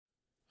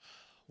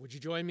Would you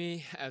join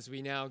me as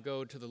we now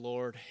go to the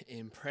Lord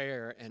in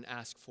prayer and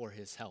ask for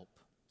his help?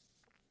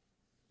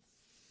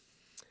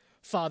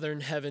 Father in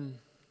heaven,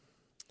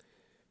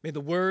 may the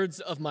words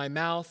of my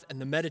mouth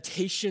and the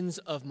meditations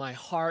of my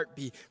heart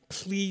be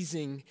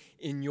pleasing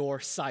in your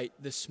sight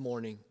this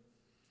morning.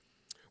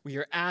 We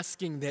are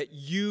asking that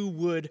you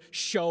would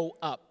show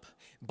up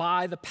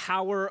by the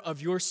power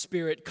of your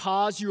Spirit,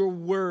 cause your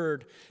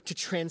word to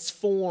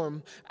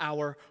transform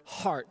our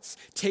hearts.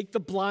 Take the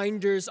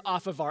blinders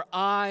off of our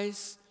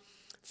eyes.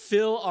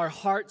 Fill our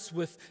hearts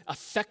with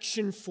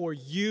affection for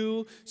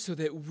you so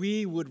that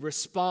we would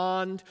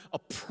respond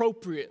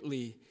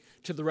appropriately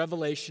to the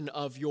revelation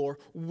of your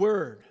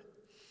word.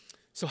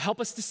 So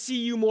help us to see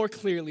you more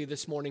clearly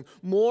this morning.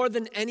 More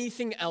than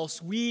anything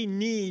else, we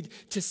need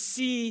to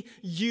see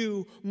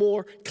you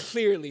more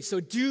clearly.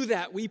 So do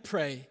that, we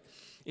pray,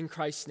 in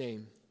Christ's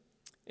name.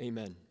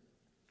 Amen.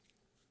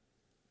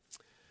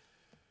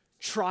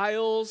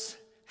 Trials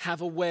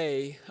have a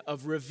way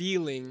of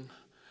revealing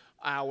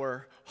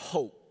our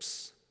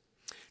hopes.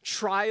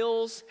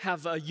 Trials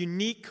have a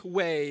unique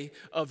way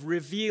of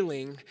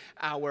revealing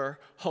our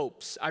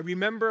hopes. I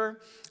remember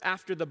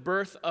after the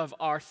birth of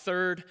our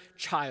third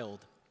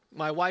child,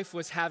 my wife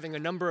was having a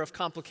number of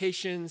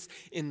complications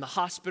in the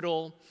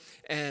hospital,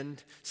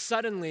 and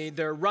suddenly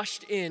there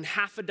rushed in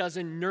half a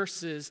dozen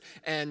nurses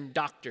and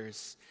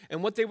doctors.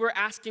 And what they were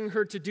asking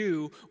her to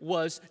do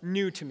was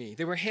new to me.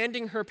 They were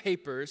handing her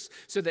papers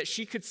so that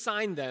she could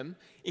sign them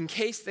in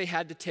case they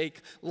had to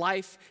take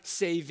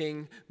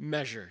life-saving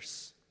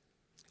measures.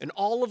 And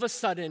all of a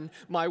sudden,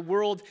 my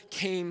world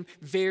came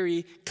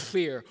very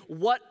clear.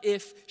 What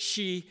if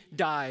she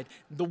died?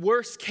 The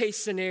worst case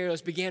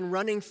scenarios began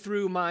running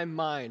through my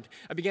mind.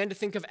 I began to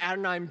think of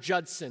Adoniram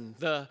Judson,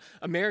 the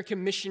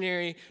American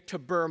missionary to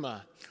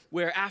Burma,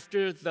 where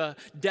after the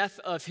death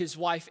of his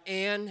wife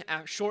Anne,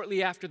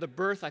 shortly after the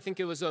birth, I think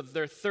it was of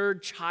their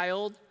third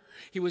child,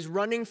 he was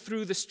running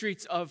through the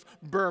streets of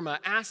Burma,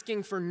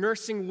 asking for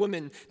nursing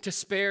women to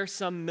spare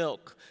some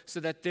milk so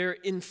that their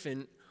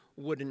infant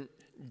wouldn't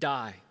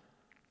die.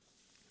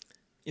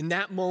 In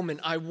that moment,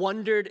 I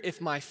wondered if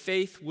my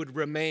faith would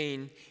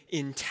remain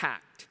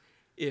intact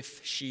if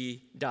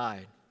she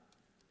died.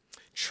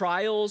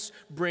 Trials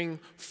bring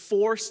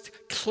forced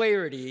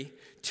clarity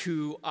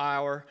to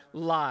our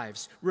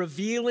lives,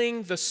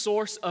 revealing the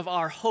source of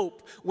our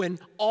hope when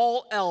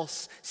all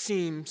else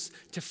seems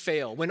to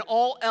fail. When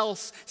all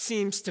else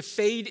seems to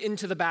fade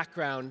into the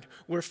background,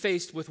 we're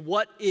faced with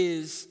what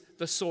is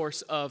the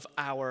source of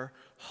our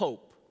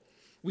hope.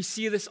 We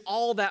see this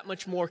all that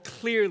much more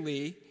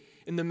clearly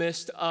in the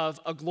midst of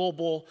a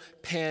global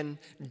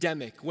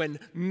pandemic, when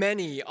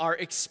many are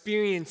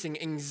experiencing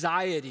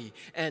anxiety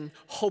and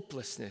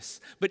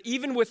hopelessness. But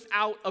even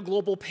without a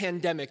global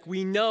pandemic,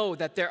 we know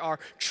that there are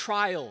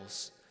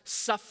trials,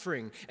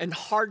 suffering, and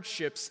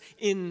hardships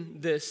in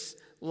this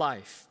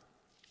life.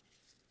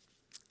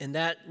 And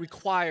that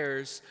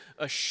requires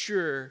a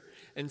sure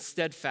and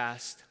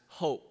steadfast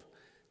hope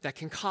that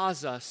can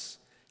cause us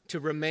to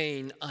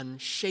remain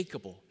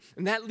unshakable.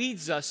 And that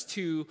leads us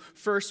to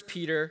 1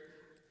 Peter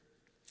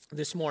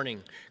this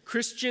morning.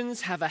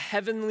 Christians have a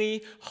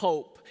heavenly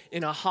hope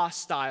in a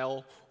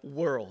hostile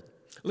world.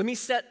 Let me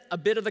set a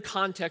bit of the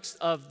context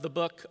of the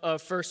book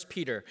of 1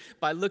 Peter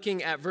by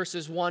looking at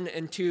verses 1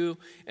 and 2,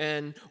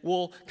 and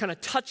we'll kind of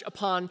touch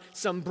upon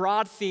some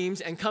broad themes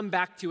and come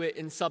back to it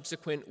in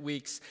subsequent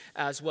weeks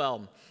as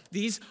well.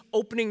 These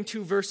opening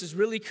two verses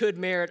really could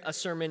merit a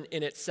sermon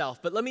in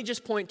itself, but let me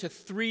just point to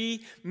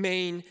three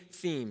main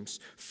themes.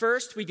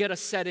 First, we get a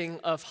setting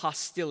of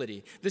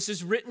hostility. This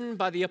is written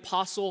by the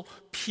Apostle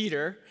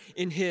Peter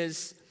in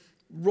his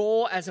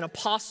role as an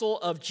apostle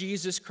of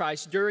Jesus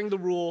Christ during the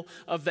rule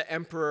of the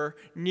Emperor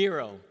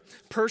Nero.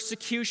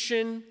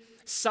 Persecution,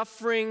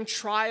 suffering,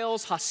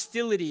 trials,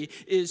 hostility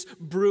is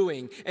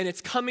brewing, and it's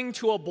coming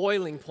to a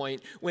boiling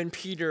point when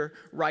Peter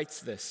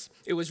writes this.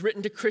 It was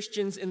written to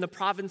Christians in the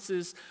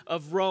provinces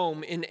of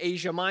Rome in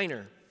Asia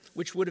Minor,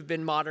 which would have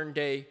been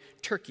modern-day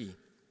Turkey.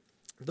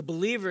 The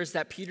believers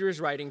that Peter is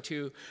writing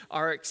to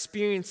are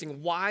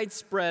experiencing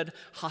widespread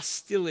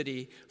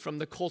hostility from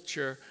the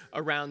culture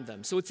around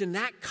them. So it's in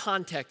that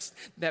context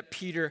that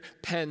Peter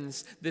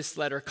pens this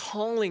letter,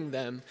 calling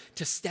them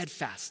to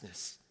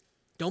steadfastness.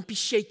 Don't be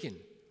shaken.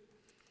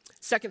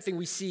 Second thing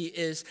we see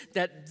is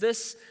that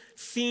this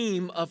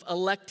theme of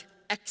elect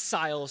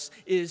exiles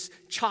is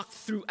chalked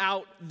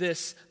throughout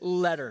this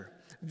letter.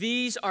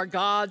 These are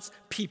God's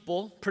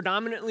people,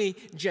 predominantly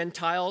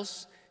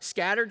Gentiles,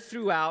 scattered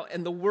throughout,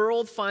 and the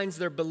world finds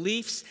their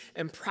beliefs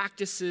and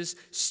practices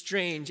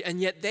strange,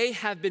 and yet they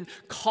have been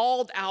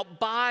called out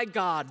by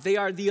God. They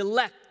are the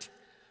elect,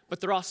 but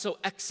they're also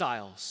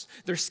exiles.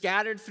 They're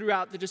scattered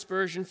throughout the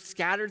dispersion,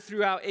 scattered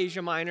throughout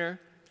Asia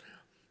Minor,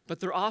 but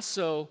they're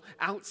also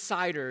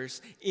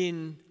outsiders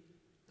in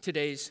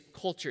today's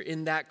culture,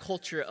 in that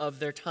culture of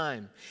their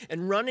time.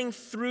 And running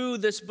through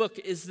this book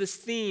is this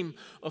theme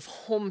of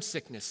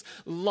homesickness,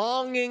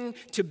 longing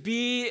to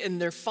be in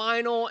their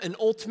final and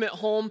ultimate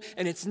home,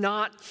 and it's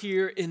not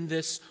here in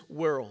this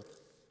world.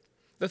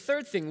 The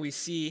third thing we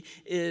see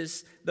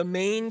is the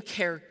main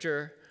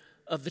character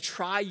of the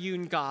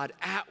triune God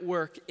at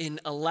work in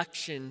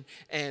election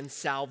and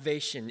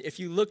salvation. If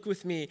you look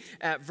with me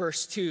at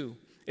verse 2,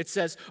 it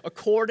says,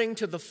 according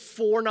to the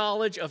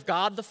foreknowledge of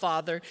God the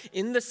Father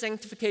in the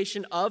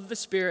sanctification of the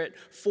Spirit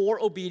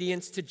for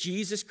obedience to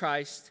Jesus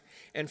Christ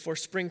and for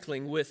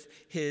sprinkling with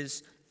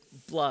his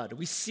blood.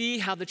 We see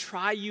how the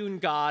triune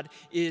God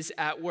is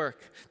at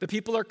work. The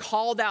people are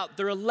called out,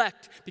 they're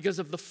elect because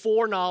of the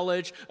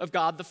foreknowledge of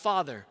God the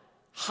Father,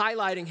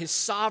 highlighting his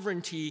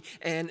sovereignty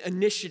and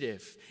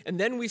initiative. And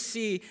then we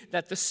see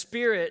that the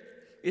Spirit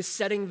is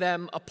setting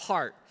them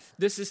apart.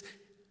 This is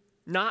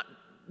not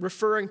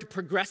referring to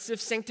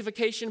progressive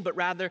sanctification, but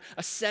rather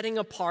a setting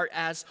apart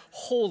as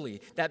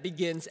holy. That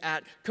begins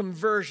at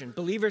conversion.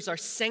 Believers are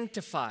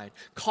sanctified,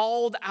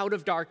 called out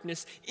of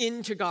darkness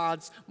into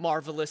God's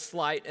marvelous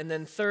light. And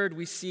then third,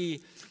 we see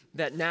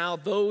that now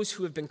those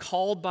who have been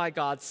called by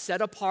God, set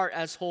apart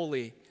as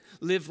holy,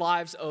 live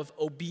lives of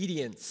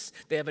obedience.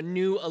 They have a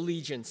new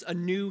allegiance, a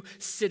new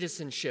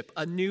citizenship,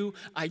 a new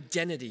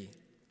identity.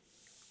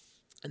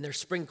 And they're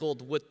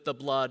sprinkled with the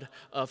blood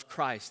of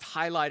Christ,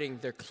 highlighting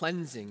their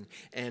cleansing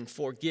and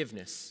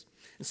forgiveness.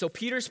 And so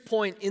Peter's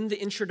point in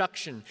the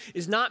introduction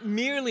is not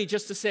merely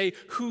just to say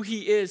who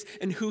he is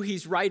and who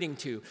he's writing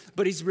to,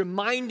 but he's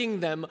reminding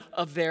them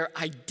of their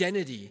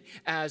identity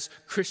as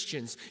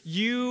Christians.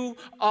 You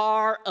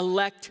are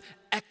elect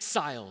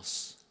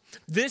exiles.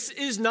 This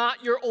is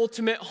not your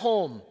ultimate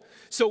home.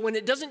 So when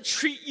it doesn't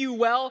treat you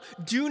well,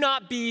 do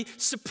not be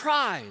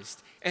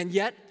surprised. And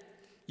yet,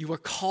 you are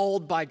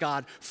called by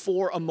God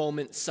for a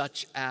moment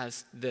such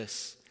as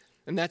this.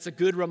 And that's a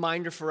good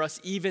reminder for us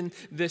even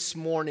this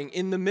morning.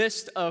 In the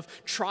midst of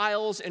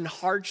trials and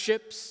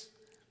hardships,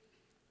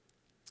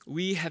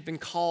 we have been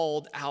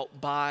called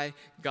out by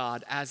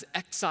God as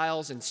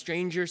exiles and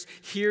strangers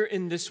here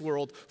in this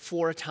world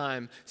for a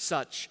time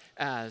such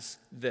as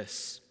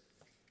this.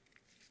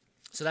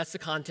 So that's the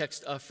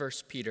context of 1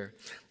 Peter.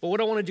 But what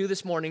I want to do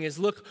this morning is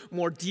look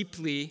more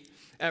deeply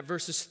at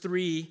verses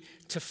 3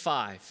 to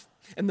 5.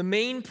 And the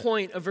main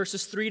point of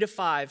verses 3 to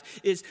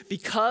 5 is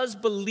because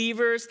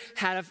believers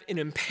have an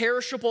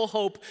imperishable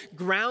hope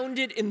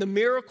grounded in the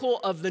miracle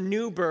of the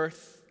new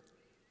birth,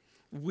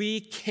 we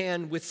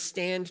can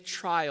withstand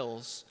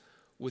trials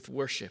with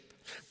worship.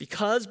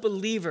 Because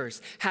believers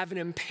have an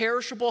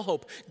imperishable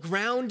hope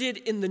grounded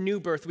in the new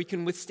birth, we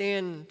can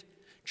withstand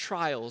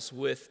trials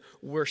with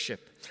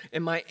worship.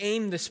 And my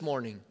aim this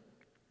morning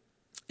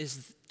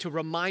is to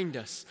remind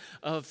us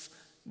of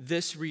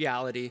this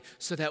reality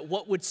so that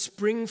what would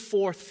spring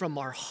forth from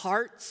our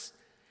hearts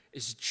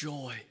is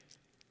joy.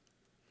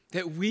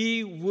 That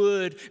we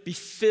would be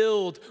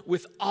filled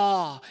with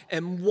awe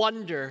and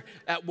wonder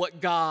at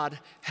what God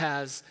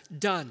has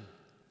done.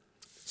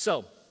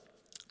 So,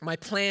 my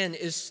plan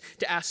is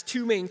to ask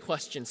two main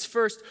questions.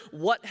 First,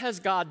 what has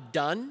God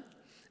done?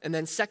 And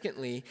then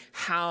secondly,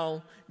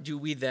 how do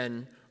we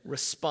then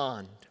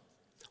respond?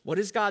 What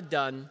has God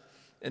done?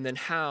 And then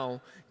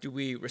how do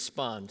we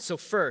respond? So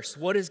first,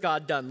 what has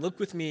God done? Look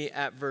with me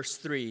at verse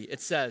 3. It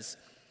says,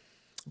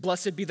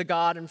 "Blessed be the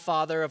God and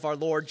Father of our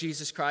Lord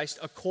Jesus Christ.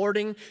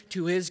 According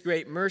to his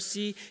great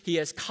mercy, he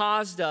has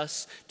caused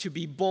us to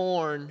be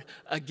born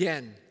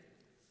again."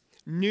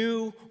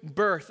 New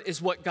birth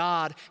is what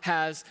God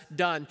has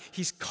done.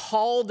 He's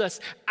called us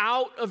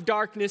out of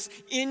darkness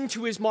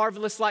into his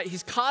marvelous light.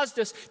 He's caused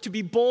us to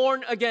be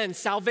born again.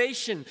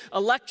 Salvation,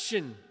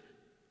 election,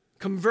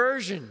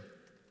 conversion,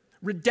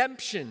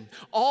 redemption,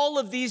 all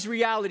of these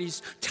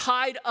realities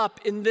tied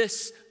up in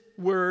this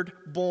word,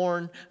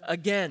 born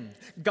again.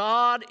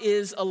 God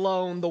is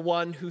alone the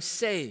one who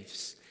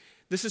saves.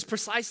 This is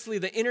precisely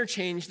the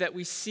interchange that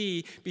we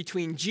see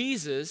between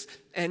Jesus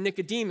and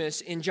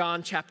Nicodemus in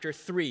John chapter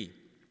 3.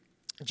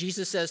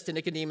 Jesus says to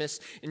Nicodemus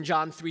in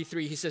John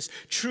 3:3, he says,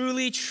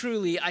 "Truly,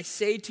 truly, I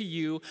say to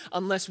you,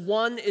 unless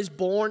one is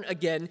born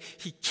again,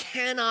 he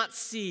cannot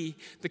see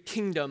the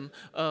kingdom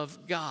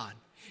of God."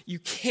 You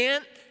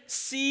can't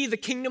see the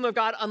kingdom of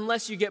God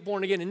unless you get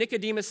born again. And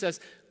Nicodemus says,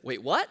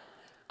 "Wait, what?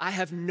 I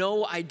have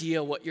no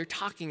idea what you're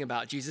talking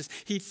about, Jesus."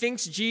 He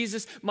thinks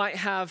Jesus might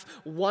have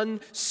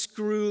one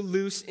screw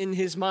loose in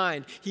his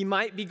mind. He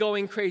might be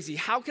going crazy.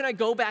 How can I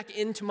go back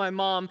into my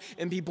mom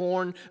and be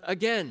born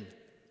again,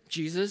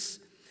 Jesus?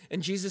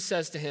 And Jesus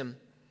says to him,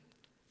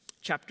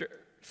 chapter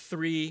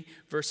 3,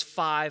 verse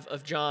 5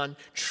 of John,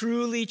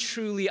 "Truly,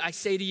 truly, I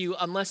say to you,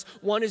 unless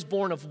one is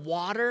born of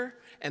water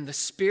and the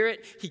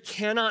Spirit, he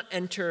cannot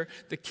enter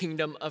the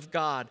kingdom of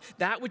God.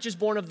 That which is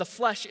born of the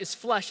flesh is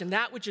flesh, and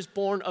that which is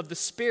born of the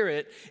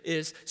Spirit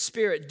is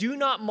spirit. Do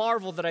not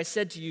marvel that I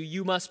said to you,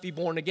 you must be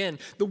born again.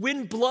 The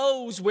wind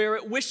blows where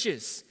it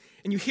wishes,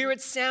 and you hear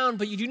its sound,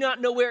 but you do not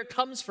know where it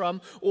comes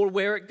from or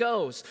where it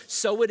goes.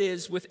 So it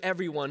is with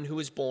everyone who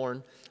is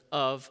born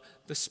of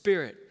the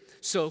Spirit."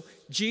 So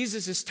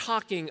Jesus is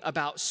talking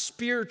about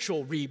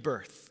spiritual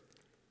rebirth.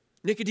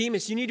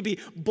 Nicodemus, you need to be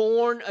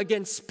born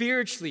again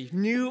spiritually,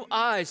 new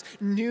eyes,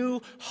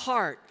 new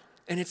heart.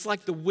 And it's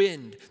like the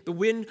wind. The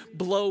wind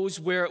blows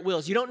where it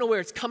wills. You don't know where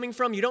it's coming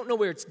from. You don't know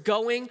where it's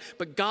going,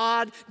 but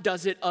God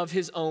does it of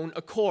his own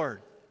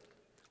accord.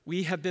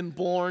 We have been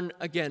born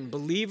again.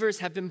 Believers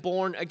have been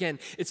born again.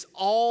 It's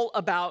all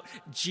about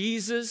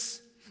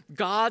Jesus,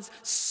 God's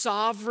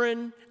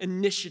sovereign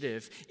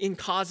initiative in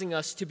causing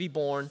us to be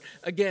born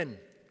again.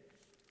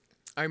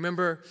 I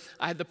remember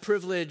I had the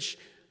privilege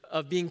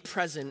of being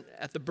present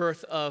at the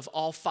birth of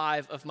all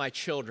 5 of my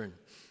children.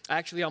 I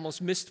actually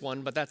almost missed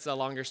one, but that's a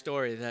longer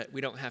story that we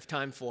don't have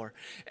time for.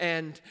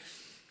 And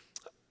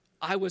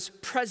I was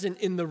present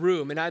in the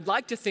room, and I'd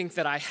like to think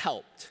that I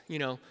helped,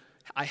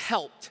 I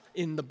helped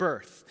in the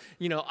birth.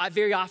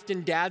 Very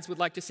often dads would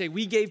like to say,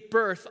 we gave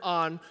birth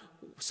on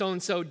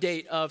so-and-so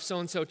date of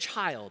so-and-so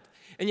child.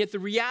 And yet the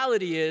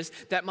reality is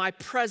that my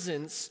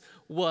presence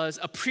was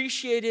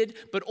appreciated,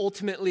 but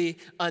ultimately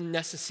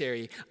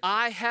unnecessary.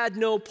 I had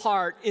no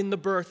part in the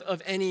birth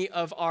of any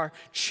of our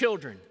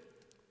children.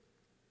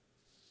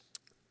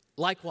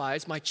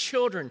 Likewise, my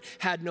children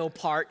had no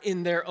part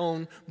in their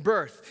own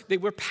birth. They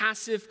were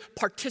passive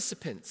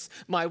participants.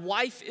 My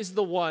wife is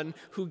the one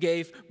who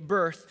gave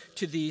birth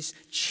to these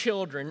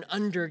children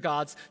under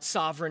God's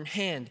sovereign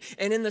hand.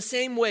 And in the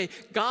same way,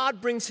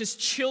 God brings his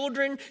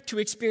children to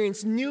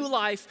experience new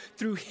life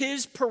through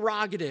his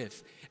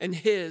prerogative and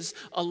his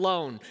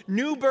alone.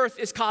 New birth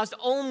is caused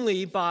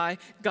only by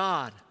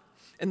God.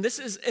 And this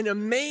is an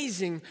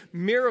amazing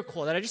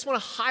miracle that I just want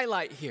to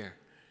highlight here.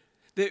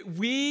 That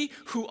we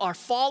who are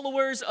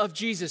followers of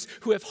Jesus,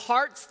 who have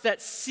hearts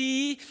that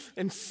see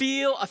and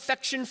feel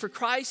affection for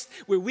Christ,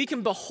 where we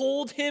can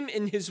behold him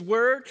in his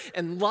word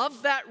and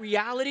love that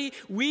reality,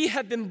 we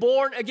have been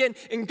born again.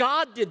 And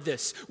God did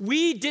this.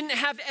 We didn't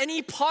have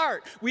any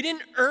part. We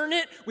didn't earn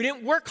it. We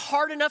didn't work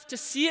hard enough to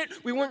see it.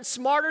 We weren't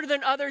smarter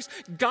than others.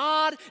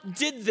 God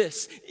did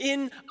this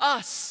in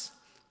us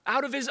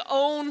out of his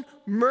own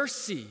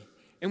mercy.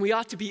 And we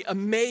ought to be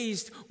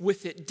amazed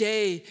with it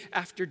day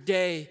after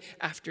day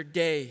after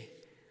day.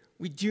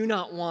 We do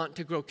not want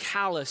to grow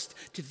calloused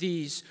to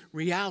these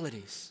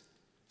realities.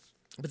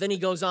 But then he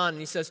goes on and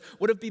he says,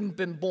 what have we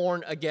been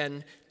born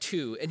again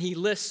to? And he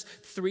lists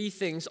 3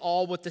 things,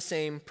 all with the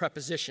same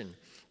preposition.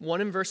 1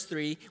 in verse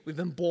 3, we've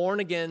been born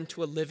again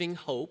to a living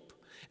hope.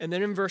 And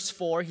then in verse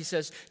 4, he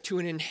says, to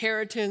an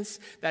inheritance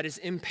that is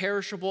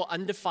imperishable,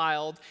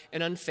 undefiled,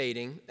 and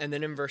unfading. And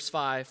then in verse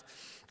 5,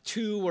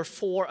 to or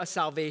for a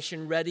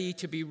salvation ready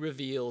to be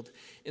revealed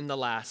in the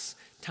last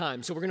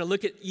time. So we're going to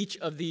look at each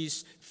of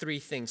these 3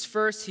 things.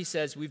 First, he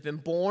says, we've been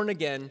born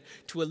again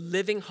to a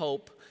living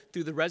hope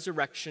through the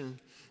resurrection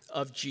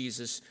of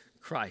Jesus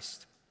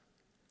Christ.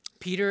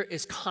 Peter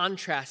is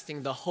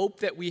contrasting the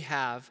hope that we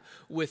have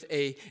with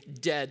a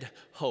dead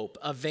hope,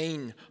 a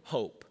vain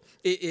hope.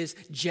 It is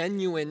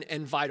genuine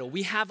and vital.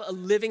 We have a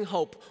living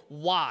hope.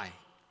 Why?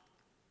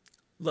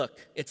 Look,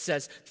 it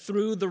says,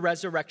 through the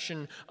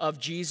resurrection of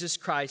Jesus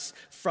Christ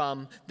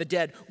from the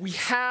dead. We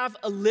have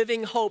a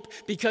living hope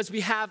because we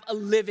have a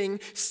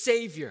living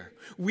Savior.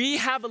 We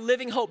have a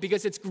living hope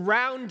because it's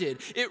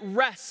grounded. It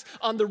rests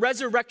on the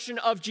resurrection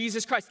of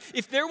Jesus Christ.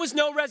 If there was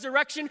no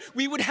resurrection,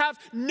 we would have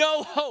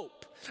no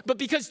hope. But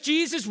because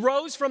Jesus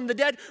rose from the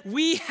dead,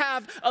 we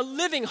have a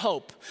living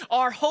hope.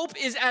 Our hope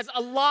is as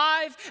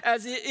alive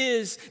as it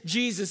is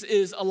Jesus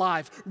is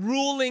alive,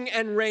 ruling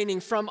and reigning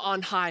from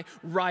on high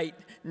right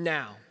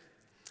now.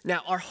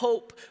 Now, our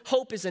hope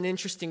is an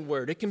interesting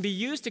word. It can be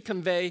used to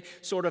convey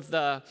sort of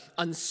the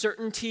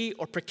uncertainty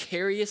or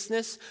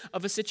precariousness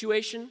of a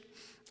situation,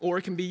 or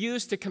it can be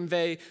used to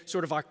convey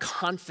sort of our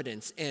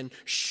confidence and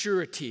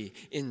surety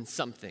in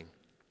something.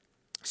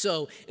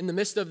 So in the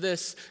midst of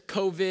this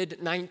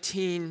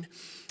COVID-19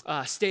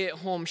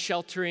 stay-at-home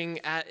sheltering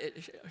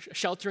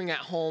at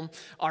home,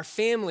 our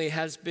family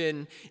has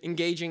been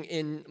engaging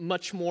in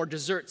much more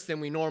desserts than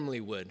we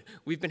normally would.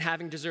 We've been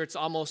having desserts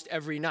almost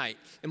every night.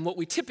 And what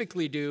we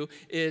typically do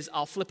is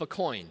I'll flip a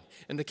coin.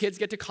 And the kids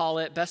get to call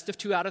it best of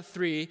 2 out of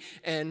 3.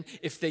 And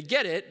if they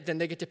get it, then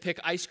they get to pick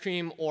ice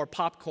cream or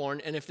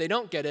popcorn. And if they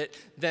don't get it,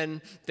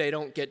 then they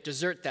don't get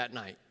dessert that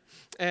night.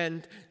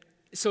 And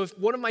so if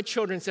one of my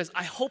children says,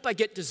 I hope I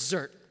get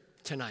dessert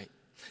tonight,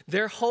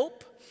 their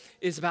hope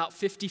is about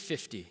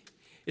 50-50.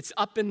 It's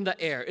up in the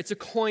air. It's a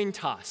coin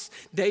toss.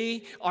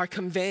 They are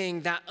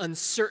conveying that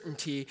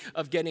uncertainty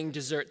of getting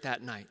dessert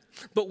that night.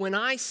 But when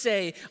I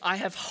say I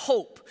have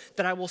hope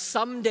that I will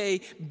someday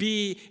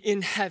be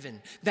in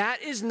heaven,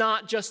 that is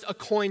not just a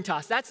coin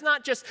toss. That's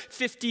not just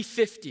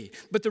 50-50.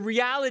 But the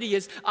reality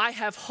is I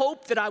have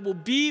hope that I will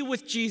be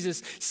with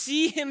Jesus,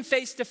 see him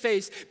face to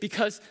face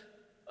because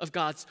of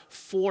God's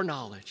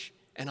foreknowledge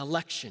and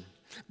election,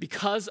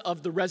 because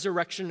of the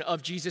resurrection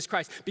of Jesus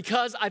Christ,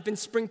 because I've been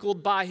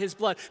sprinkled by his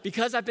blood,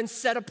 because I've been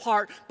set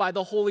apart by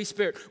the Holy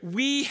Spirit.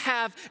 We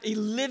have a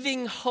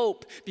living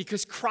hope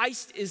because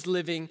Christ is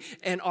living,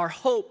 and our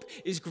hope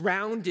is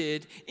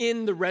grounded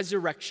in the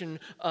resurrection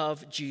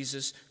of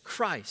Jesus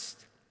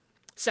Christ.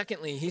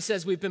 Secondly, he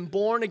says we've been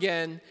born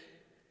again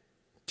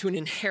to an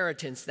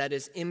inheritance that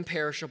is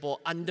imperishable,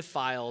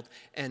 undefiled,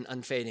 and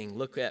unfading.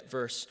 Look at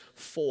verse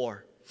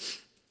 4.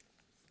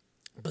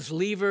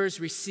 Believers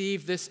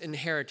receive this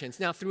inheritance.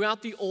 Now,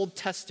 throughout the Old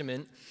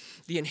Testament,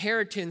 the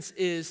inheritance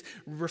is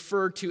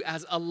referred to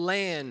as a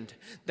land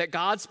that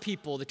God's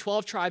people, the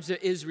 12 tribes of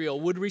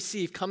Israel, would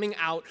receive coming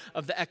out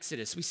of the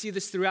Exodus. We see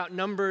this throughout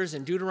Numbers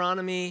and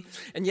Deuteronomy,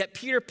 and yet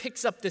Peter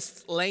picks up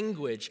this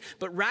language.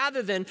 But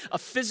rather than a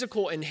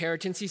physical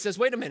inheritance, he says,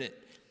 wait a minute.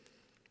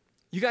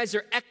 You guys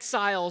are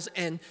exiles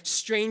and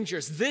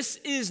strangers. This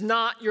is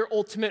not your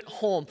ultimate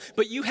home,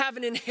 but you have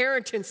an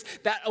inheritance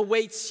that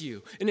awaits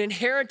you. An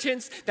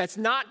inheritance that's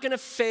not going to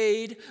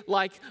fade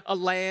like a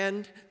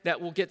land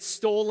that will get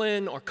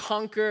stolen or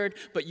conquered,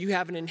 but you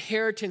have an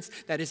inheritance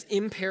that is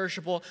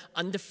imperishable,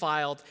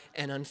 undefiled,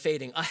 and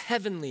unfading. A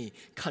heavenly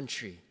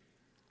country.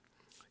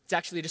 It's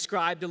actually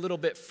described a little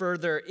bit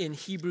further in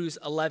Hebrews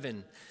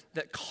 11,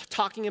 that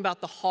talking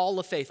about the hall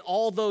of faith,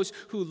 all those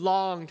who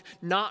longed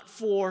not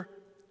for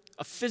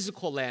a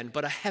physical land,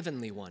 but a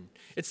heavenly one.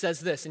 It says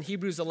this in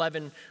Hebrews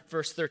 11,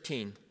 verse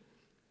 13.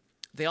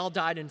 They all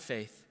died in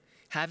faith,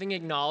 having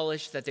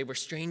acknowledged that they were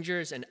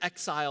strangers and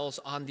exiles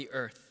on the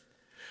earth.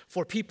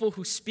 For people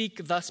who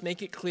speak thus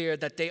make it clear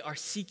that they are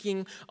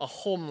seeking a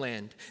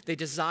homeland. They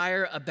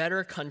desire a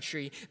better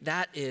country,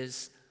 that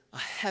is a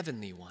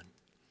heavenly one.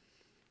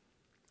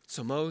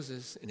 So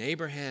Moses and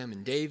Abraham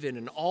and David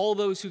and all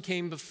those who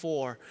came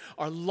before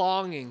are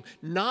longing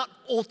not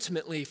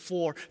ultimately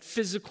for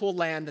physical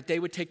land that they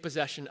would take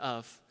possession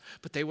of,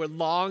 but they were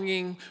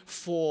longing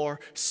for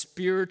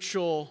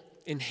spiritual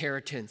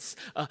inheritance,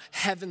 a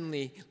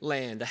heavenly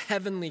land, a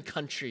heavenly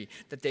country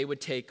that they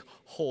would take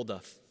hold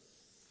of.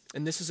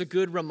 And this is a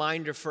good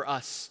reminder for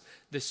us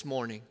this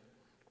morning.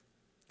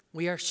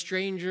 We are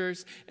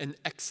strangers and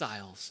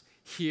exiles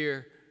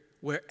here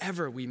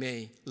wherever we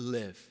may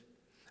live.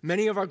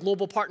 Many of our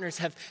global partners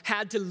have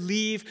had to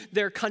leave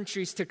their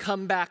countries to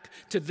come back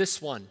to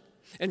this one,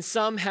 and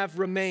some have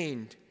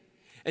remained.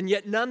 And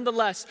yet,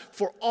 nonetheless,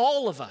 for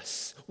all of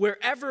us,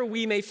 wherever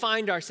we may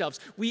find ourselves,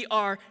 we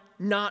are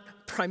not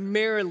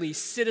primarily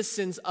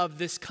citizens of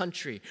this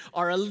country.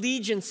 Our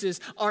allegiances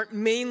aren't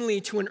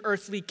mainly to an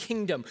earthly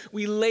kingdom.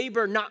 We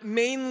labor not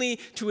mainly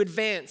to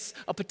advance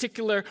a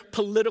particular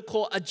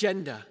political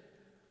agenda.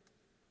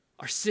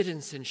 Our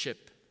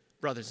citizenship,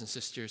 brothers and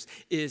sisters,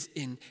 is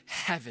in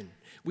heaven.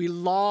 We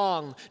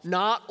long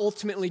not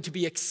ultimately to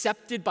be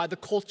accepted by the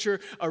culture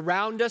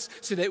around us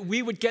so that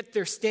we would get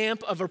their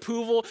stamp of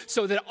approval,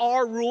 so that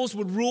our rules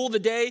would rule the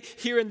day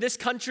here in this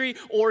country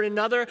or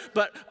another,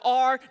 but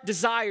our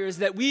desire is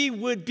that we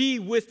would be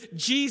with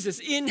Jesus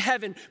in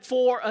heaven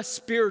for a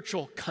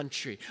spiritual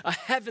country, a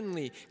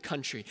heavenly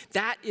country.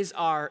 That is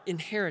our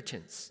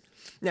inheritance.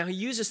 Now, he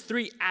uses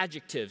three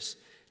adjectives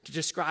to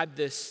describe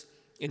this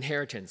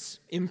inheritance: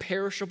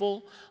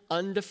 imperishable,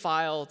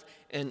 undefiled,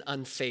 and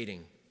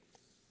unfading.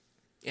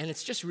 And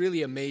it's just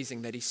really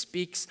amazing that he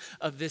speaks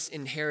of this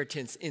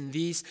inheritance in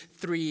these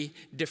three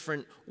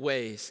different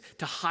ways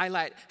to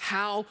highlight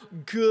how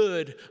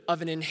good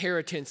of an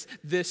inheritance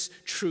this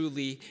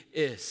truly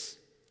is.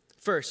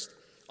 First,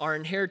 our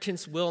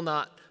inheritance will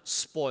not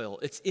spoil.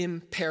 It's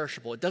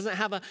imperishable. It doesn't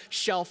have a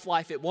shelf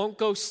life. It won't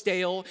go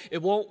stale.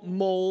 It won't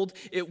mold.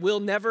 It will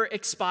never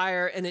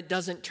expire, and it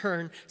doesn't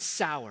turn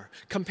sour.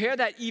 Compare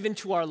that even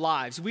to our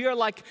lives. We are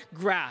like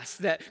grass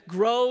that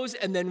grows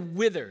and then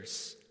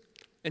withers.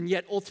 And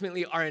yet,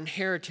 ultimately, our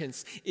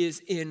inheritance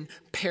is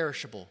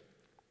imperishable.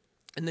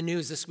 In the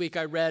news this week,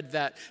 I read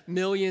that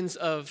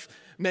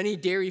many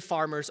dairy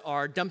farmers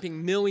are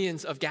dumping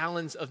millions of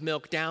gallons of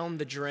milk down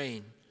the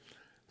drain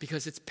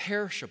because it's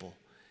perishable.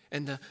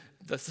 And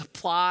the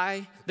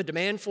supply, the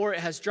demand for it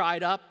has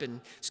dried up in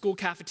school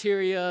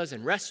cafeterias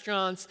and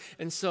restaurants.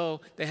 And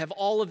so they have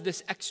all of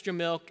this extra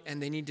milk,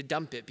 and they need to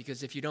dump it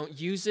because if you don't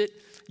use it,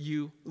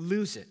 you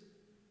lose it.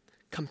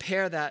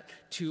 Compare that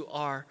to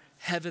our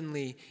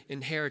heavenly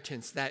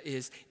inheritance that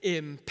is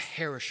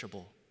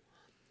imperishable.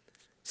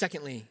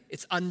 Secondly,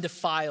 it's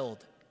undefiled.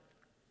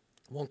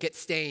 It won't get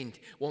stained,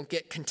 won't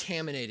get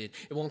contaminated,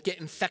 it won't get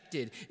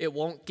infected, it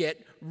won't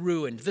get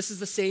ruined. This is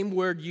the same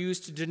word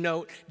used to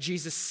denote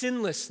Jesus'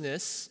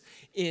 sinlessness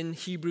in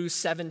Hebrews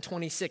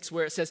 7:26,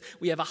 where it says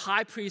we have a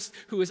high priest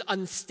who is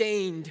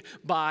unstained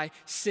by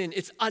sin.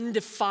 It's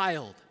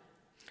undefiled.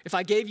 If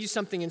I gave you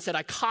something and said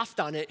I coughed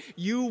on it,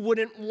 you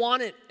wouldn't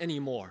want it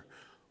anymore.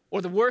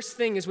 Or the worst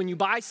thing is when you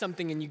buy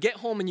something and you get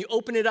home and you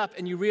open it up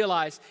and you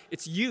realize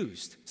it's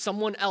used.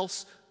 Someone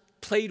else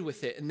played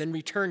with it and then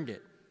returned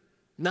it.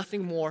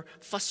 Nothing more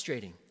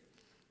frustrating.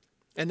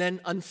 And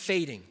then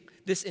unfading.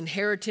 This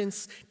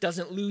inheritance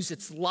doesn't lose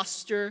its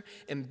luster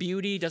and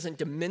beauty, doesn't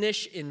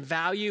diminish in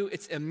value.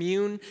 It's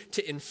immune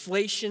to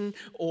inflation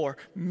or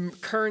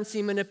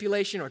currency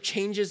manipulation or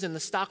changes in the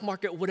stock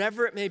market,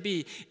 whatever it may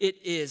be. It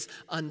is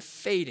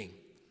unfading.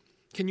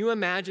 Can you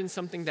imagine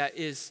something that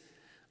is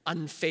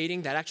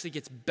unfading, that actually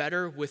gets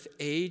better with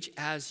age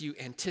as you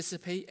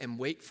anticipate and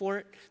wait for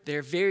it? There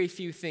are very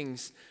few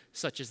things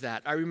such as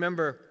that. I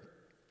remember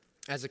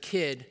as a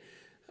kid,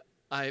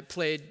 I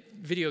played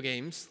video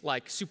games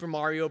like Super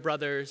Mario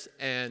Brothers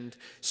and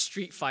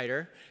Street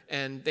Fighter,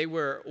 and they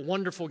were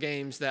wonderful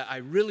games that I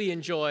really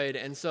enjoyed.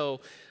 And so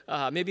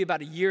maybe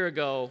about a year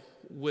ago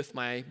with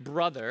my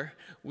brother,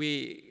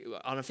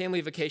 on a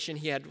family vacation,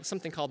 he had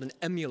something called an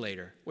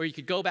emulator where you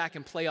could go back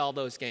and play all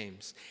those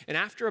games. And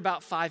after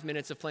about 5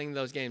 minutes of playing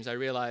those games, I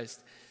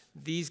realized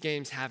these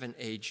games haven't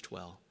aged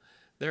well.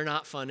 They're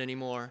not fun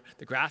anymore.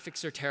 The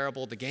graphics are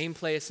terrible. The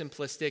gameplay is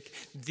simplistic.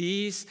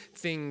 These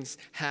things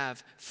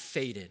have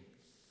faded.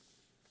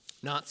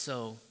 Not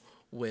so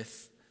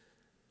with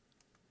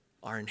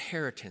our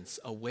inheritance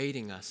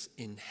awaiting us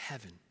in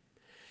heaven.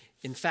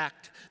 In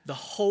fact, the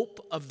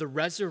hope of the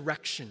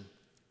resurrection,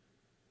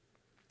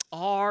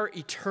 our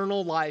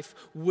eternal life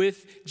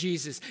with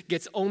Jesus,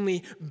 gets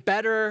only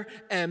better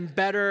and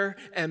better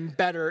and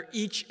better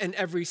each and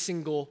every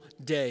single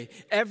day.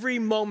 Every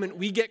moment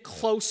we get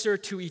closer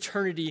to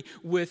eternity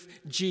with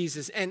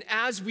Jesus. And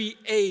as we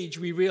age,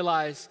 we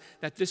realize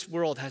that this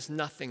world has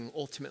nothing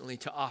ultimately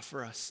to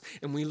offer us.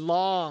 And we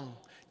long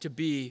to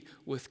be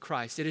with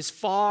Christ. It is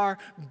far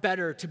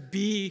better to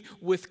be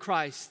with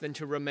Christ than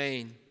to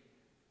remain.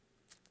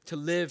 To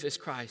live is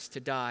Christ, to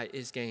die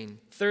is gain.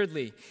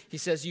 Thirdly, he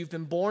says, you've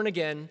been born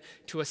again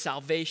to a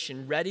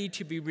salvation ready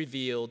to be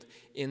revealed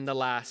in the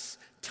last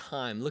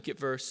time. Look at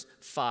verse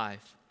 5.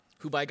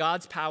 Who by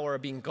God's power are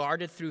being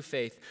guarded through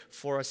faith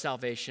for a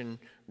salvation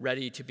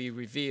ready to be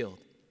revealed.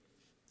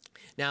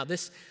 Now,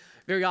 this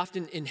very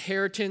often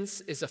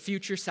inheritance is a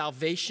future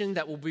salvation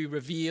that will be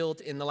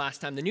revealed in the last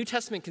time. The New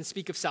Testament can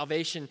speak of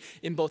salvation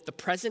in both the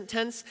present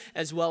tense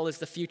as well as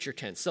the future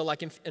tense. So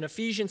like in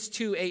Ephesians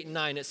 2, 8, and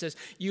 9, it says,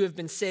 you have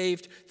been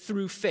saved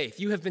through faith.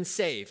 You have been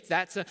saved.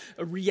 That's a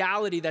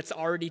reality that's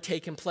already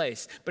taken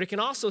place. But it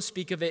can also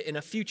speak of it in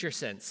a future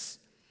sense.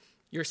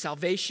 Your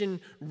salvation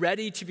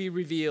ready to be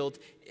revealed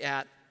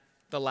at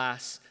the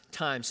last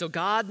time. So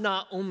God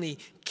not only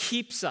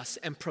keeps us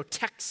and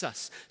protects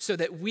us so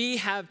that we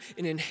have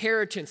an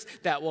inheritance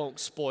that won't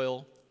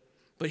spoil,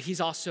 but he's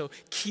also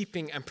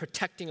keeping and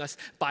protecting us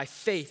by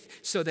faith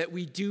so that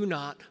we do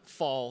not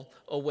fall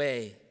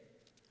away.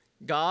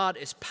 God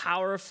is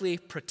powerfully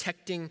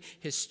protecting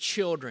his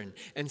children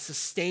and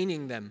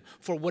sustaining them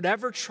for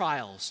whatever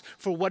trials,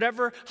 for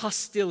whatever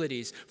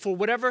hostilities, for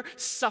whatever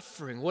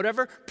suffering,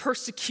 whatever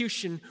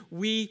persecution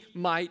we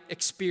might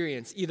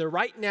experience, either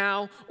right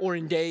now or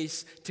in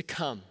days to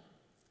come.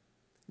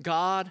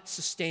 God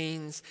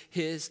sustains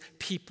his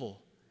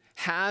people,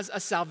 has a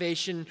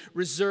salvation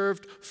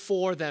reserved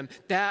for them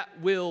that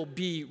will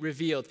be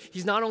revealed.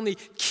 He's not only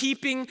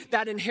keeping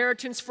that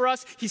inheritance for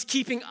us, he's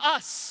keeping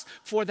us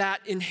for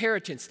that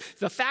inheritance.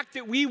 The fact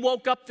that we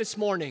woke up this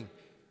morning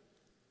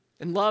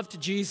and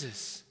loved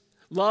Jesus,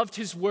 loved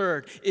his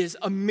word, is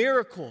a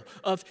miracle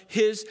of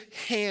his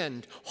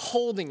hand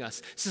holding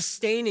us,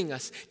 sustaining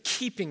us,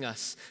 keeping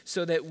us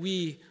so that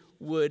we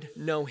would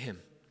know him.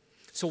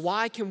 So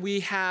why can we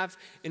have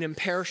an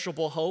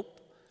imperishable hope?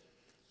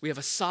 We have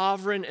a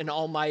sovereign and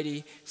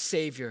almighty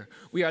Savior.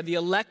 We are the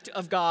elect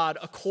of God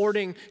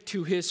according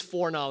to his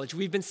foreknowledge.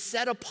 We've been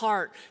set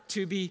apart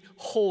to be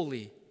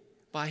holy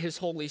by his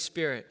Holy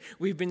Spirit.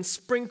 We've been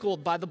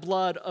sprinkled by the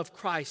blood of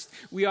Christ.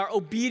 We are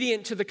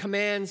obedient to the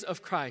commands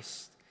of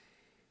Christ.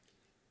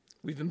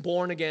 We've been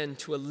born again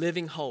to a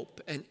living hope,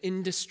 an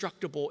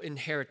indestructible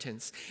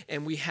inheritance,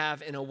 and we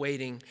have an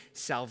awaiting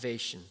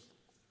salvation.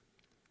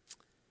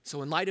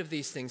 So in light of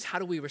these things, how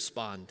do we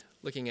respond?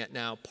 Looking at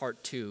now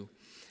part 2.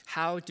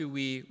 How do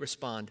we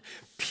respond?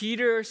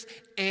 Peter's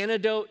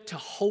antidote to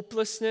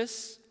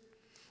hopelessness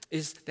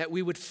is that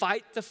we would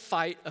fight the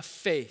fight of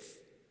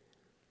faith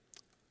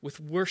with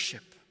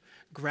worship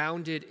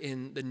grounded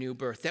in the new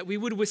birth, that we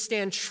would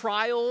withstand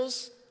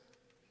trials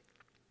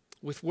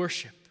with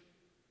worship.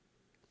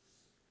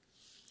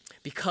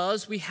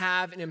 Because we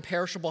have an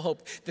imperishable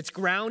hope that's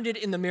grounded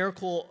in the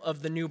miracle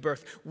of the new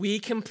birth, we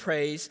can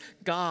praise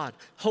God.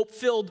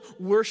 Hope-filled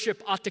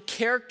worship ought to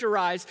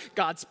characterize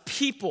God's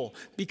people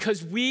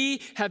because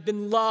we have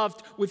been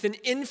loved with an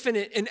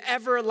infinite and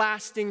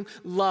everlasting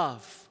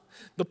love.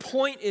 The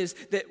point is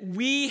that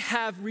we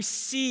have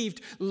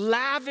received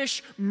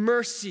lavish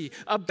mercy,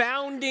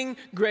 abounding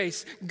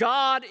grace.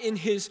 God, in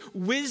his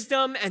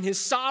wisdom and his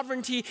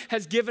sovereignty,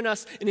 has given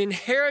us an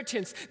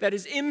inheritance that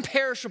is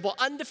imperishable,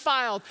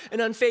 undefiled,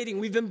 and unfading.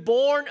 We've been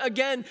born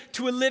again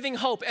to a living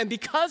hope. And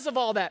because of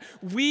all that,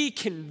 we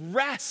can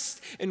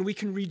rest and we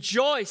can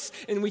rejoice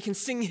and we can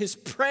sing his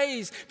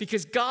praise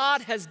because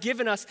God has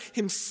given us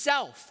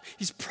himself.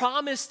 He's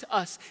promised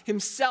us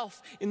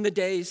himself in the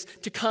days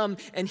to come,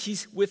 and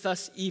he's with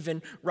us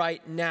even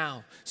right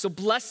now. So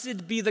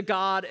blessed be the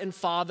God and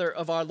Father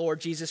of our Lord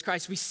Jesus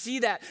Christ. We see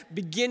that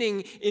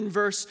beginning in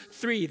verse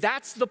 3.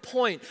 That's the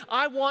point.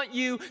 I want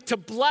you to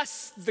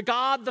bless the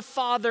God, the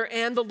Father,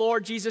 and the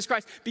Lord Jesus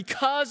Christ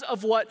because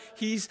of what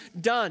he's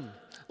done.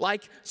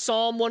 Like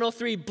Psalm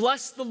 103,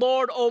 bless the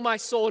Lord, O my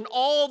soul, and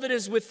all that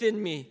is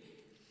within me.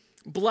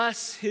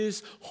 Bless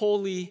his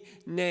holy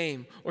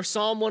name. Or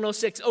Psalm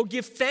 106, oh,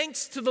 give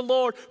thanks to the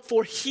Lord,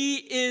 for he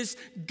is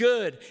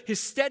good.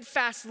 His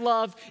steadfast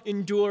love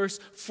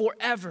endures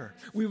forever.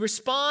 We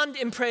respond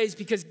in praise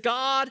because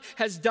God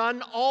has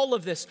done all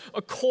of this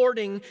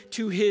according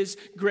to his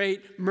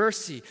great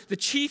mercy. The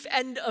chief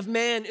end of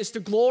man is to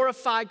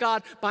glorify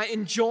God by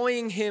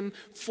enjoying him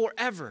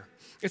forever.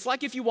 It's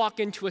like if you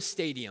walk into a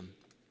stadium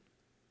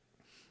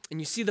and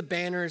you see the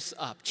banners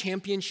up,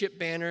 championship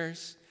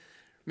banners,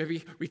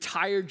 maybe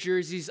retired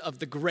jerseys of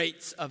the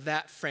greats of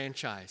that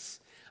franchise.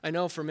 I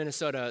know for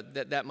Minnesota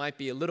that might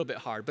be a little bit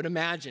hard, but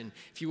imagine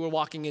if you were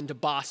walking into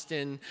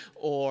Boston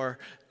or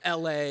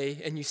LA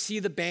and you see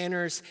the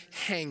banners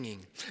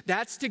hanging.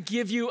 That's to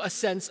give you a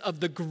sense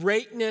of the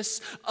greatness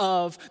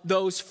of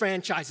those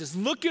franchises.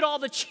 Look at all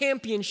the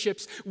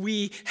championships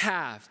we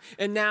have.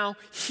 And now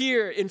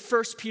here in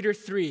 1 Peter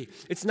 3,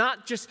 it's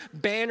not just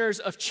banners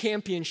of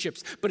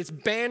championships, but it's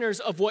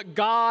banners of what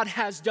God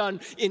has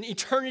done in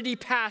eternity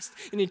past,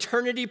 in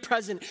eternity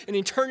present, in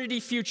eternity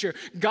future.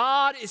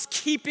 God is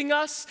keeping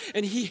us,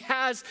 and he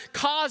has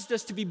caused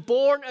us to be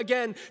born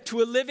again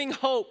to a living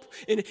hope,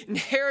 an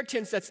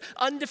inheritance that's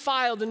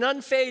undefiled and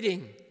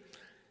unfading.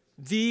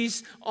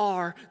 These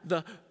are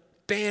the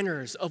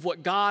banners of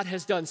what God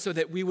has done so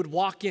that we would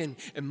walk in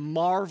and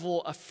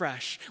marvel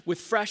afresh with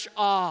fresh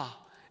awe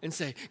and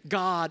say,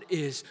 God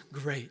is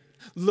great.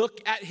 Look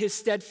at his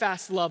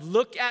steadfast love.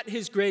 Look at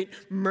his great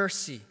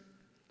mercy.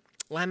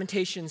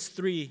 Lamentations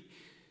 3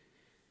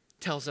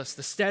 tells us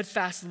the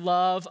steadfast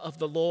love of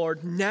the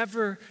Lord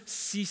never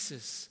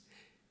ceases.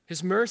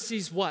 His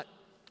mercies what?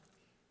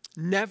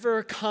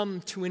 Never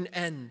come to an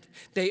end.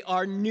 They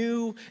are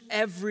new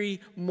every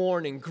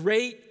morning.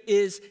 Great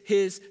is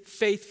his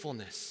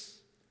faithfulness.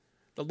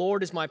 The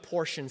Lord is my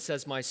portion,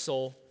 says my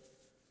soul.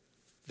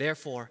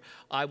 Therefore,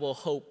 I will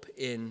hope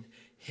in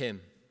him.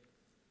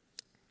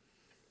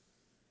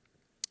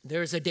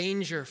 There is a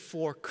danger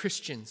for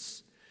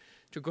Christians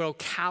to grow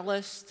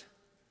calloused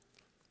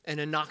and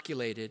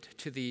inoculated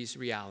to these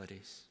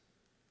realities.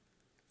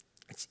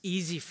 It's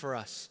easy for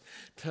us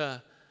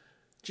to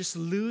just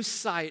lose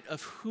sight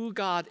of who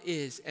God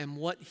is and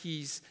what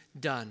he's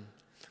done.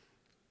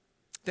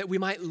 That we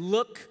might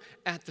look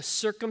at the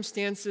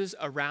circumstances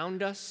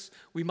around us.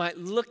 We might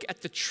look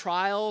at the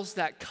trials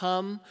that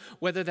come,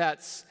 whether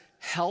that's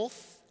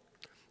health,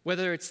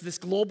 whether it's this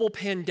global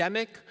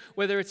pandemic,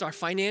 whether it's our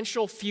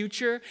financial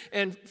future,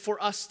 and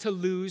for us to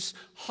lose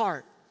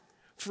heart.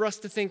 For us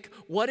to think,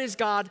 what is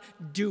God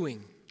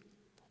doing?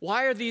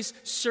 Why are these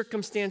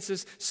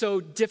circumstances so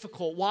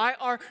difficult? Why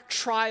are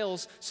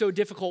trials so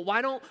difficult?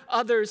 Why don't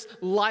others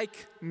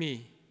like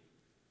me?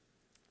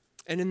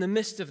 And in the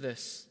midst of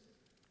this,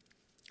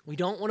 we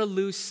don't want to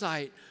lose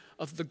sight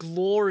of the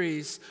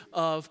glories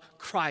of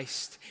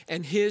Christ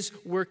and his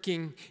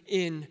working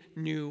in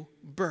new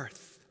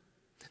birth,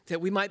 that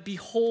we might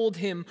behold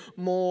him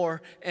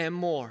more and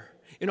more.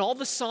 In all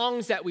the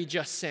songs that we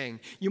just sang,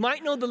 you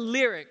might know the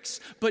lyrics,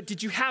 but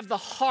did you have the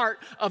heart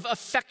of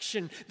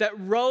affection that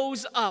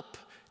rose up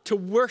to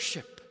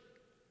worship?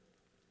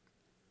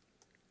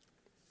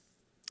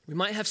 We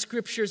might have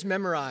scriptures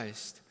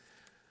memorized,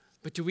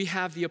 but do we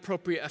have the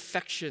appropriate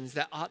affections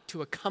that ought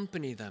to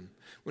accompany them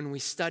when we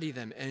study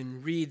them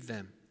and read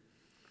them?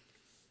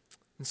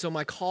 And so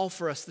my call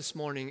for us this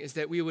morning is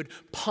that we would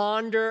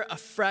ponder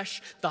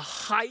afresh the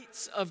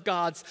heights of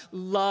God's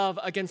love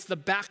against the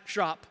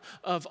backdrop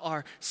of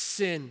our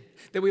sin.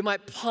 That we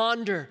might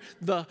ponder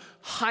the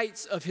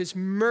heights of his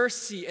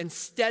mercy and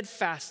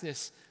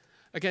steadfastness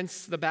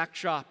against the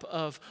backdrop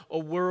of a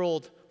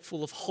world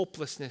full of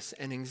hopelessness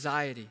and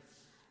anxiety.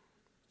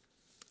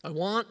 I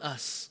want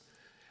us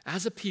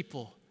as a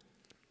people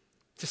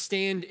to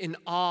stand in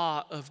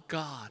awe of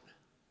God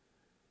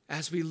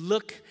as we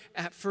look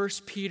at 1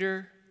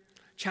 Peter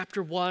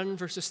chapter 1,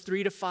 verses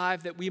 3 to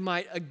 5, that we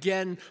might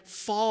again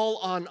fall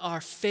on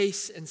our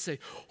face and say,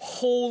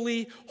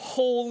 holy,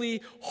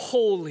 holy,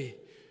 holy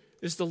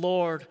is the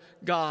Lord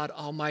God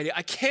Almighty.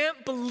 I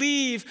can't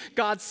believe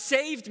God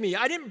saved me.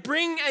 I didn't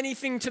bring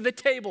anything to the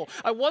table.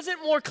 I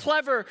wasn't more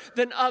clever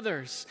than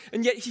others,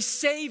 and yet he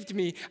saved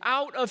me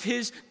out of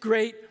his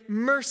great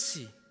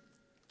mercy.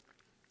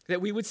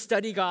 That we would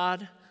study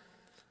God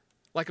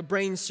like a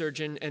brain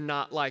surgeon and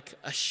not like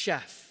a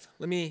chef.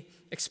 Let me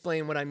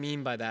explain what I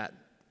mean by that.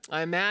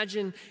 I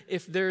imagine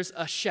if there's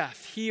a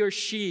chef, he or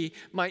she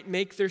might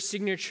make their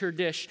signature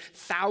dish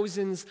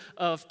thousands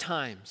of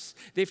times.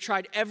 They've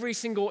tried every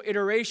single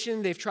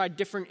iteration, they've tried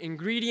different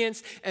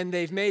ingredients, and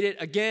they've made it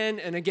again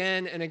and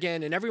again and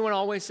again. And everyone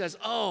always says,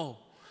 oh,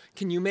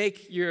 can you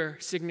make your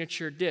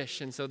signature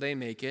dish? And so they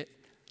make it.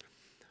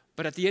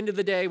 But at the end of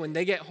the day, when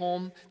they get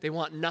home, they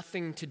want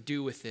nothing to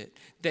do with it.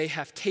 They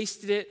have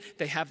tasted it.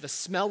 They have the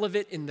smell of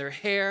it in their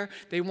hair.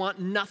 They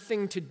want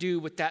nothing to do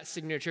with that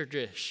signature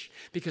dish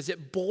because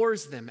it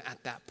bores them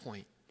at that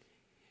point.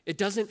 It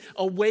doesn't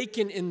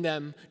awaken in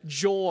them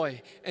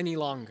joy any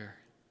longer.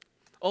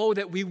 Oh,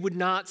 that we would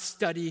not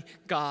study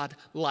God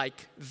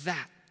like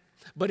that.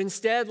 but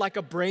instead like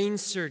a brain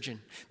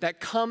surgeon that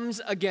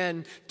comes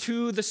again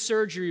to the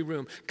surgery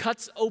room,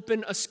 cuts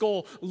open a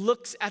skull,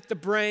 looks at the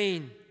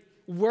brain,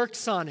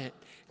 works on it,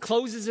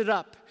 closes it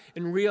up,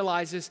 and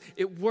realizes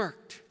it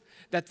worked.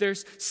 That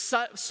there's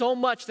so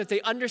much that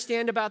they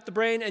understand about the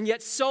brain, and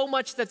yet so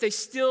much that they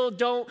still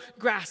don't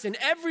grasp. And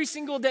every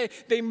single day,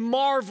 they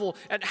marvel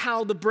at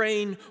how the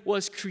brain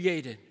was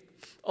created.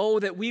 Oh,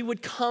 that we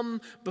would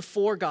come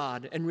before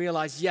God and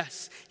realize,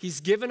 yes,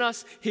 He's given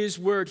us His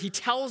word. He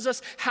tells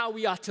us how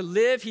we ought to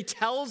live. He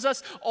tells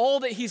us all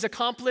that He's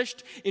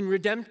accomplished in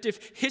redemptive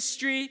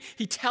history.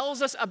 He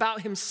tells us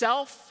about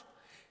Himself.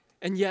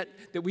 And yet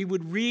that we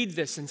would read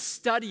this and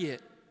study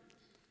it,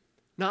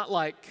 not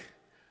like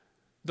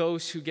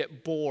those who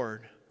get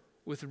bored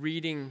with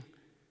reading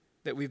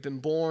that we've been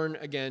born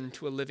again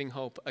to a living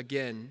hope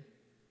again,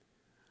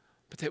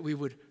 but that we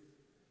would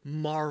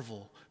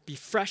marvel, be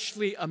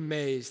freshly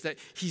amazed that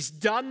He's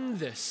done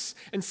this,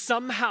 and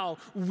somehow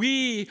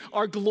we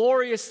are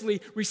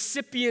gloriously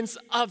recipients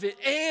of it.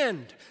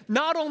 And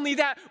not only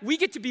that, we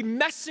get to be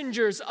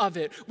messengers of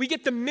it. We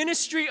get the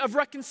ministry of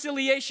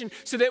reconciliation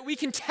so that we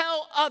can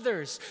tell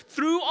others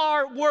through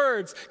our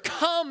words,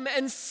 come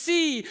and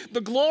see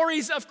the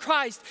glories of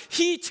Christ.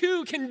 He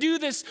too can do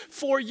this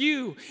for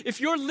you.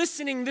 If you're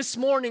listening this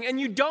morning and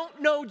you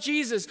don't know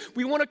Jesus,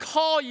 we want to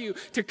call you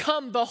to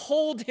come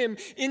behold Him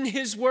in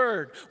His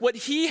word. What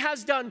He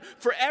has done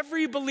for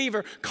every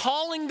believer,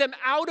 calling them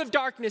out of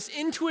darkness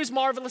into His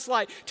marvelous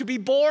light to be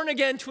born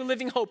again to a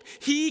living hope,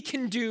 He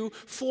can do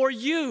for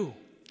you.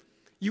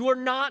 You are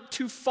not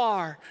too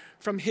far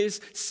from His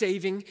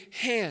saving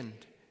hand.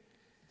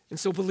 And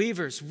so,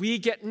 believers, we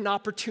get an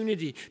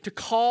opportunity to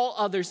call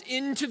others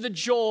into the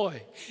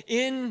joy,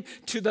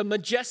 into the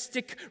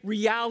majestic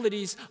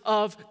realities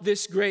of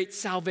this great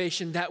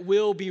salvation that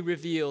will be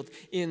revealed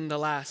in the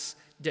last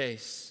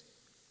days.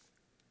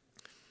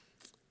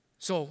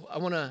 So I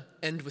want to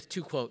end with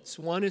two quotes.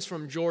 One is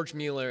from George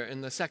Mueller,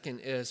 and the second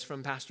is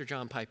from Pastor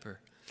John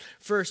Piper.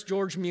 First,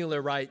 George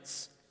Mueller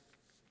writes,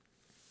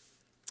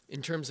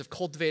 in terms of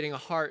cultivating a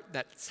heart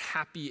that's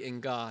happy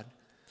in God,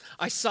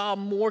 I saw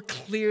more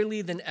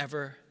clearly than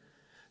ever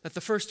that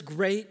the first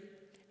great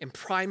and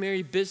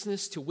primary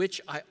business to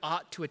which I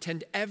ought to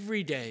attend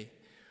every day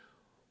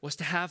was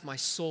to have my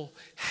soul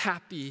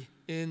happy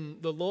in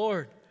the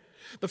Lord.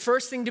 The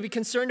first thing to be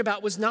concerned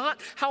about was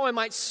not how I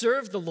might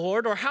serve the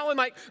Lord or how I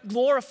might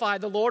glorify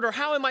the Lord or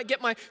how I might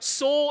get my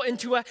soul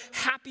into a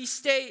happy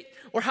state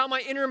or how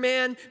my inner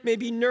man may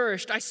be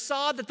nourished. I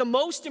saw that the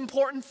most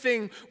important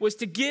thing was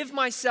to give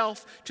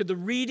myself to the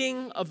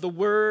reading of the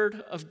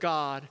Word of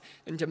God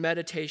and to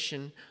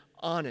meditation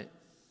on it.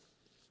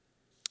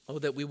 Oh,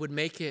 that we would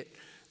make it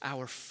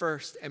our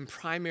first and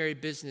primary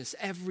business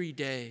every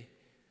day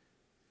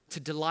to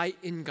delight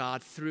in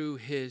God through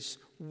His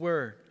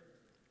Word.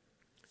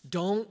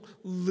 Don't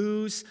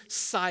lose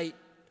sight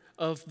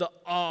of the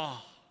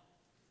awe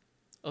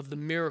of the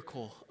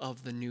miracle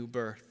of the new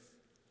birth.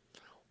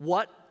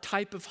 What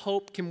type of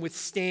hope can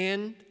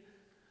withstand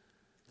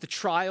the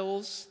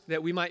trials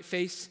that we might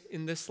face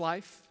in this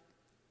life?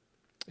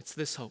 It's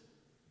this hope.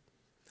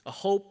 A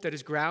hope that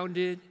is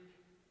grounded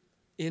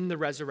in the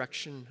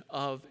resurrection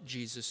of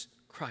Jesus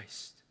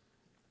Christ.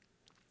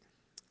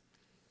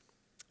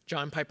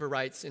 John Piper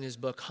writes in his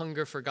book,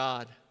 Hunger for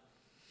God,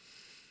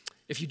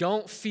 if you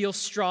don't feel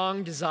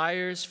strong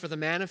desires for the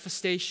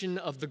manifestation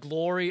of the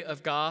glory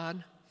of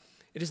God,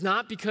 it is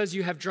not because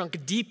you have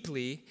drunk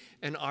deeply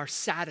and are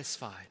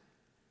satisfied.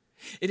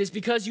 It is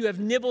because you have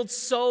nibbled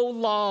so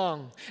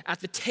long at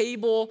the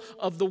table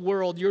of the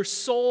world. Your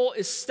soul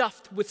is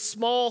stuffed with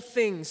small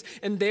things,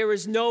 and there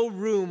is no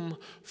room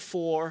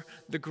for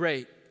the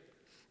great.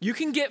 You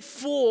can get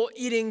full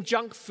eating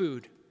junk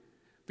food,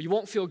 but you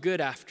won't feel good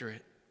after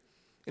it.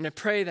 And I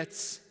pray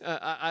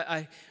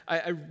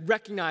I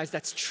recognize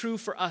that's true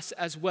for us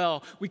as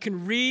well. We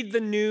can read the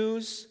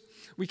news,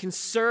 we can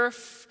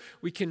surf,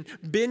 we can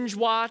binge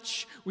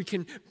watch, we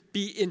can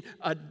be in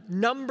a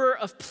number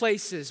of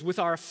places with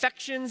our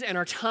affections and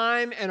our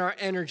time and our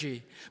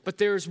energy. But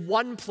there is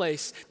one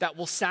place that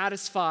will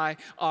satisfy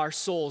our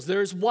souls.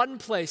 There is one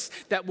place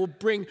that will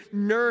bring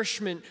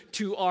nourishment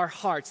to our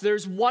hearts.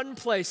 There's one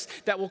place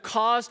that will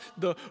cause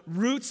the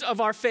roots of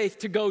our faith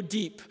to go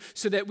deep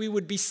so that we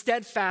would be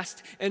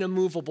steadfast and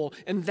immovable.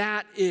 And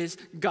that is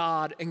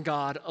God and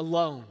God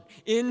alone.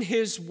 In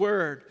His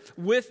Word,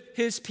 with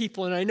His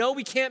people. And I know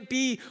we can't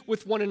be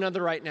with one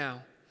another right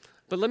now,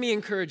 but let me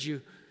encourage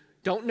you,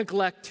 don't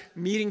neglect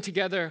meeting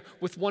together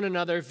with one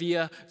another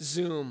via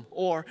Zoom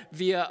or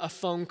via a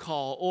phone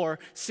call or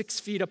 6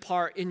 feet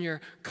apart in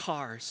your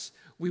cars.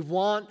 We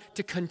want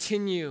to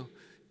continue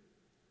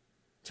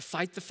to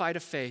fight the fight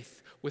of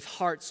faith with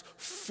hearts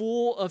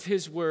full of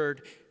His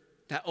Word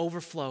that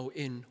overflow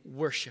in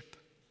worship.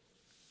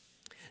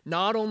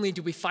 Not only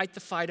do we fight the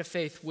fight of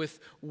faith with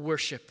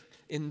worship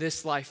in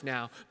this life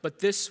now, but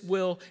this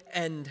will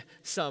end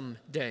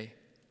someday.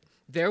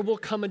 There will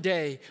come a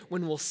day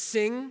when we'll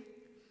sing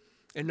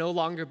and no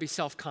longer be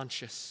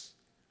self-conscious.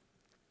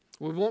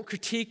 We won't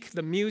critique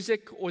the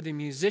music or the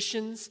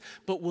musicians,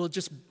 but we'll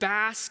just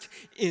bask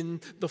in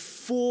the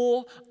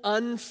full,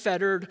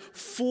 unfettered,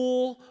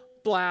 full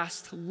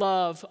blast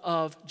love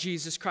of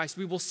Jesus Christ.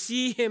 We will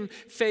see him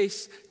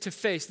face to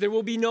face. There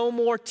will be no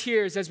more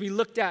tears, as we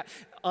looked at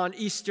on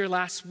Easter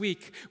last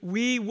week.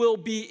 We will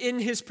be in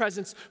his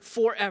presence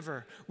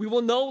forever. We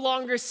will no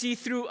longer see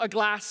through a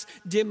glass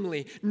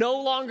dimly.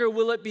 No longer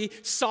will it be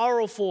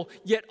sorrowful,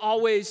 yet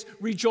always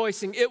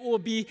rejoicing. It will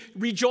be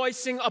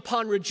rejoicing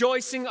upon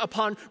rejoicing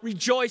upon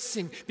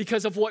rejoicing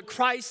because of what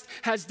Christ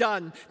has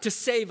done to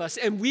save us.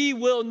 And we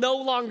will no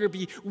longer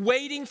be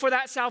waiting for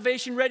that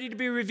salvation ready to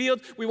be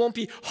revealed. We won't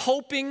be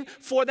hoping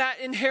for that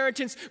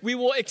inheritance. We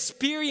will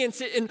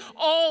experience it in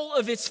all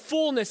of its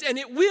fullness, and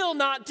it will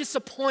not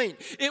disappoint.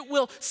 It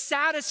will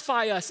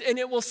satisfy us, and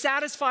it will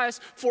satisfy us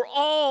for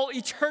all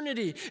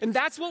eternity. And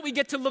that's what we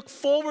get to look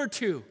forward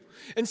to.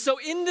 And so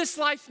in this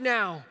life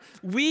now,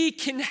 we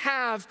can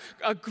have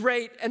a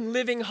great and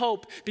living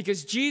hope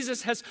because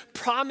Jesus has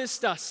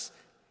promised us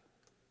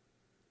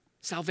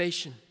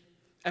salvation,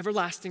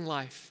 everlasting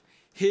life,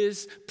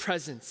 his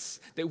presence,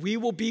 that we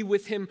will be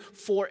with him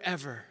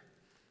forever.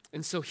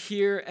 And so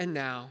here and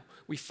now,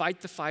 we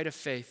fight the fight of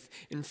faith,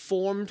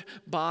 informed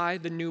by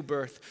the new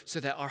birth,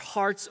 so that our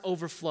hearts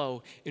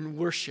overflow in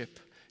worship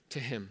to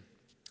him.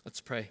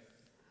 Let's pray.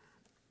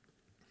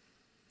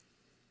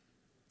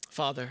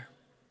 Father,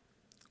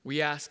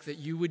 we ask that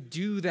you would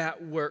do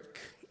that work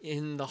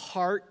in the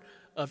heart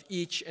of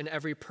each and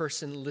every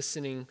person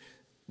listening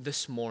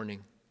this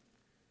morning.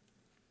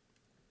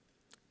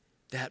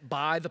 That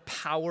by the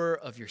power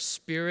of your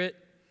Spirit,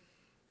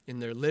 in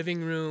their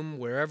living room,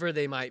 wherever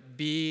they might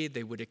be,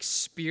 they would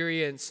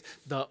experience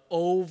the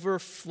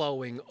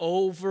overflowing,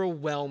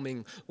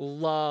 overwhelming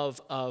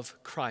love of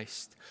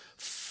Christ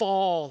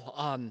fall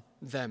on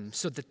them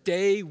so that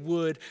they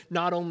would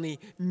not only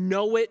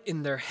know it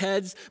in their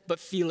heads, but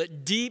feel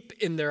it deep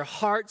in their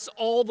hearts,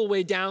 all the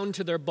way down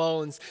to their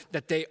bones,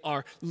 that they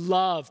are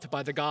loved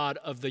by the God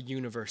of the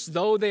universe.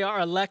 Though they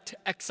are elect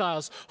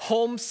exiles,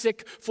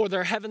 homesick for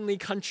their heavenly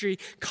country,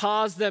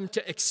 cause them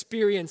to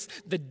experience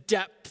the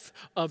depth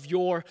of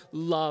your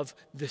love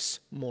this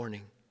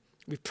morning.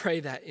 We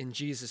pray that in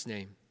Jesus'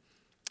 name.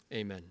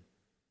 Amen.